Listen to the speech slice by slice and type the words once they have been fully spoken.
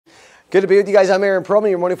Good to be with you guys. I'm Aaron Perlman,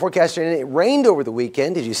 your morning forecaster, and it rained over the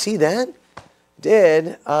weekend. Did you see that?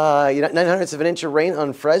 Did. 900ths of an inch of rain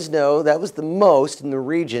on Fresno. That was the most in the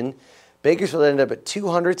region. Bakersfield ended up at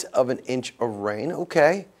 200ths of an inch of rain.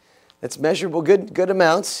 Okay. That's measurable, good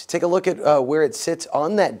amounts. Take a look at where it sits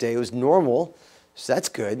on that day. It was normal, so that's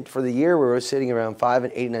good. For the year, we were sitting around 5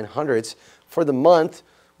 and 8900ths. For the month,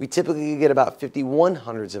 we typically get about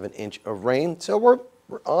 5100ths of an inch of rain. So we're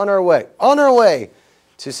on our way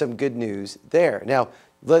to some good news there. Now,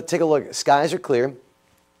 let's take a look. Skies are clear.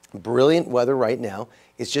 Brilliant weather right now.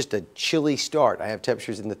 It's just a chilly start. I have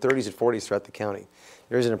temperatures in the 30s and 40s throughout the county.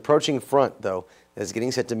 There's an approaching front, though, that's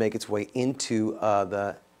getting set to make its way into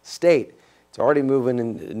the state. It's already moving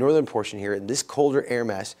in the northern portion here, and this colder air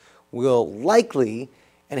mass will likely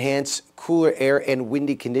enhance cooler air and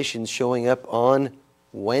windy conditions showing up on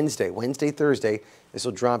Wednesday, Thursday. This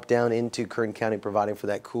will drop down into Kern County, providing for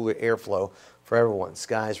that cooler airflow for everyone.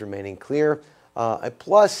 Skies remaining clear.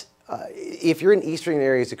 Plus, if you're in eastern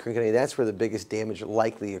areas of Kern County, that's where the biggest damage will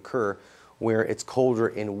likely occur, where it's colder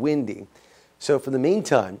and windy. So for the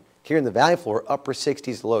meantime, here in the valley floor, upper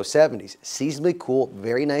 60s to low 70s. Seasonably cool,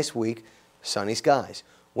 very nice week, sunny skies.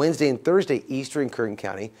 Wednesday and Thursday, eastern Kern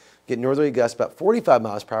County, get northerly gusts about 45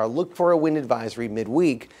 miles per hour. Look for a wind advisory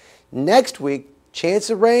midweek. Next week, chance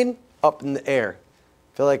of rain up in the air.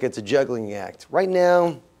 Feel like it's a juggling act. Right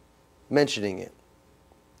now, mentioning it.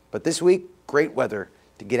 But this week, great weather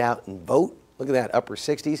to get out and vote. Look at that, upper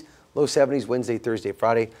 60s, low 70s, Wednesday, Thursday,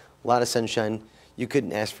 Friday. A lot of sunshine. You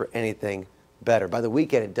couldn't ask for anything better. By the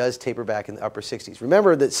weekend, it does taper back in the upper 60s.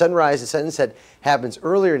 Remember that sunrise and sunset happens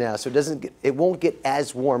earlier now, so it won't get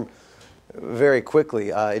as warm very quickly.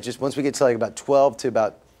 It just, once we get to like about 12 to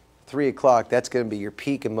about 3 o'clock, that's going to be your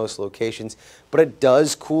peak in most locations. But it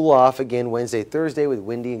does cool off again Wednesday, Thursday with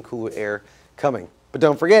windy and cooler air coming. But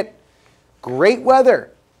don't forget, great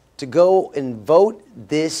weather to go and vote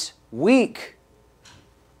this week.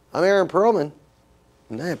 I'm Aaron Perlman,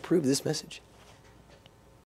 and I approve this message.